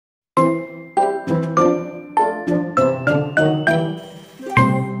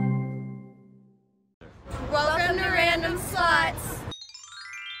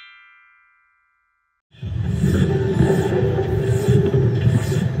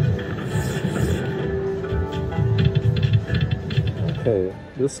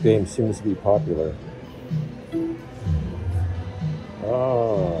This game seems to be popular.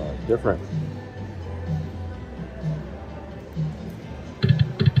 Oh, different.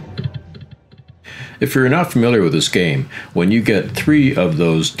 If you're not familiar with this game, when you get 3 of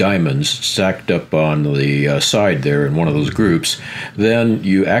those diamonds stacked up on the side there in one of those groups, then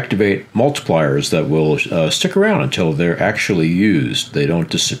you activate multipliers that will stick around until they're actually used. They don't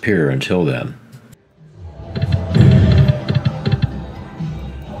disappear until then.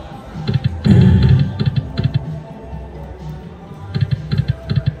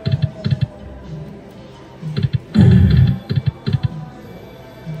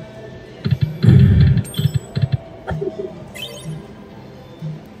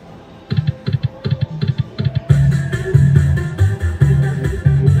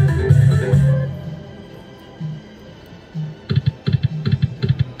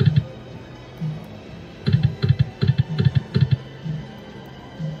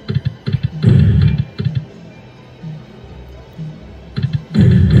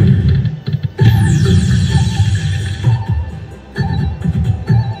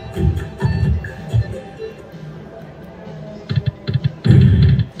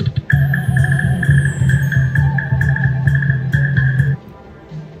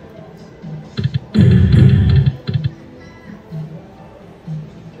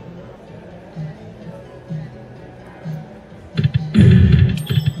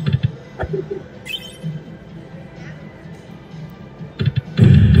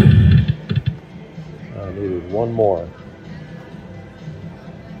 I needed one more.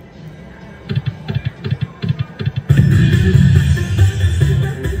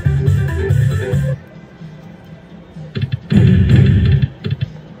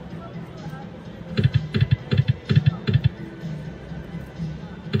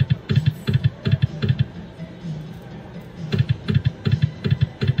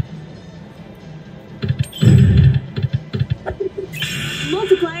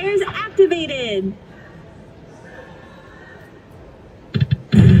 Multipliers activated.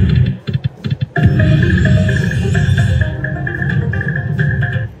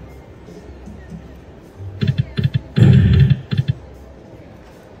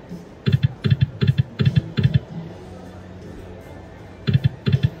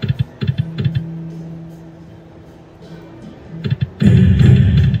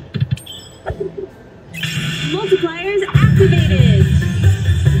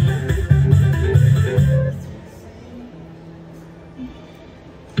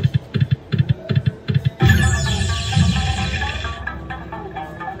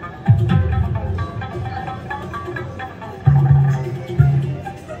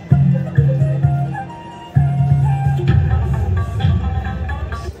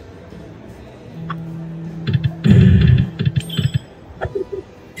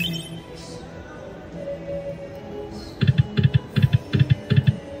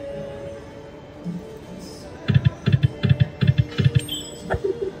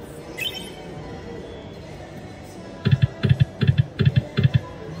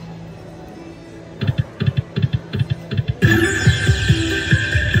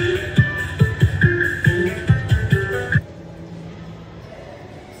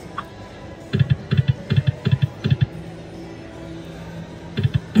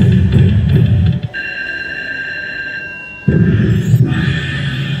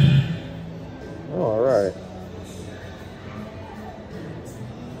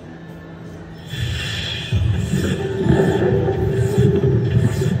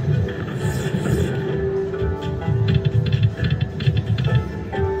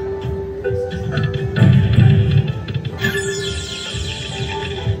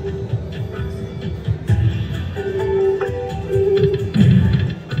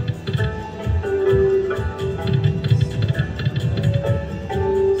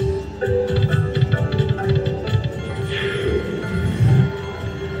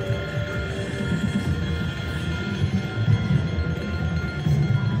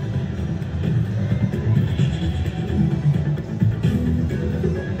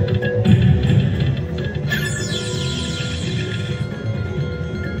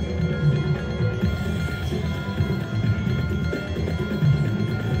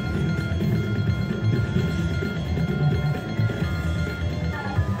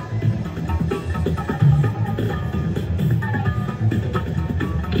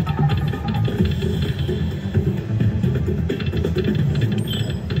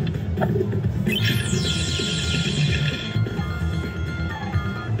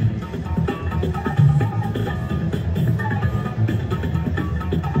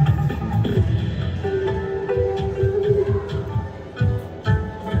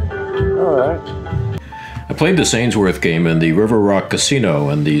 played this Ainsworth game in the River Rock Casino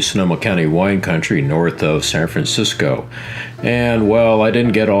in the Sonoma County wine country north of San Francisco. And, well, I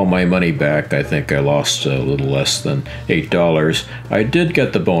didn't get all my money back. I think I lost a little less than $8. I did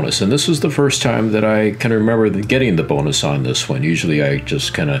get the bonus, and this is the first time that I can remember getting the bonus on this one. Usually I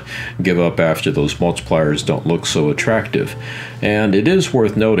just kind of give up after those multipliers don't look so attractive. And it is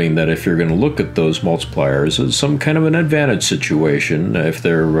worth noting that if you're going to look at those multipliers as some kind of an advantage situation, if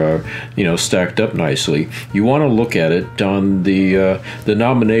they're stacked up nicely, you want to look at it on the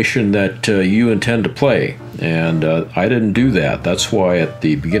nomination that you intend to play. And I didn't do that. That's why at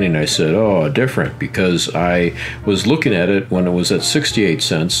the beginning I said, oh, different, because I was looking at it when it was at 68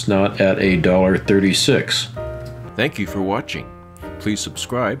 cents, not at $1.36. Thank you for watching. Please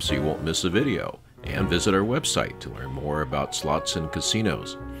subscribe so you won't miss a video, and visit our website to learn more about slots and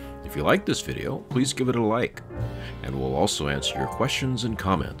casinos. If you like this video, please give it a like, and we'll also answer your questions and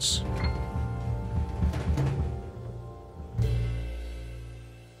comments.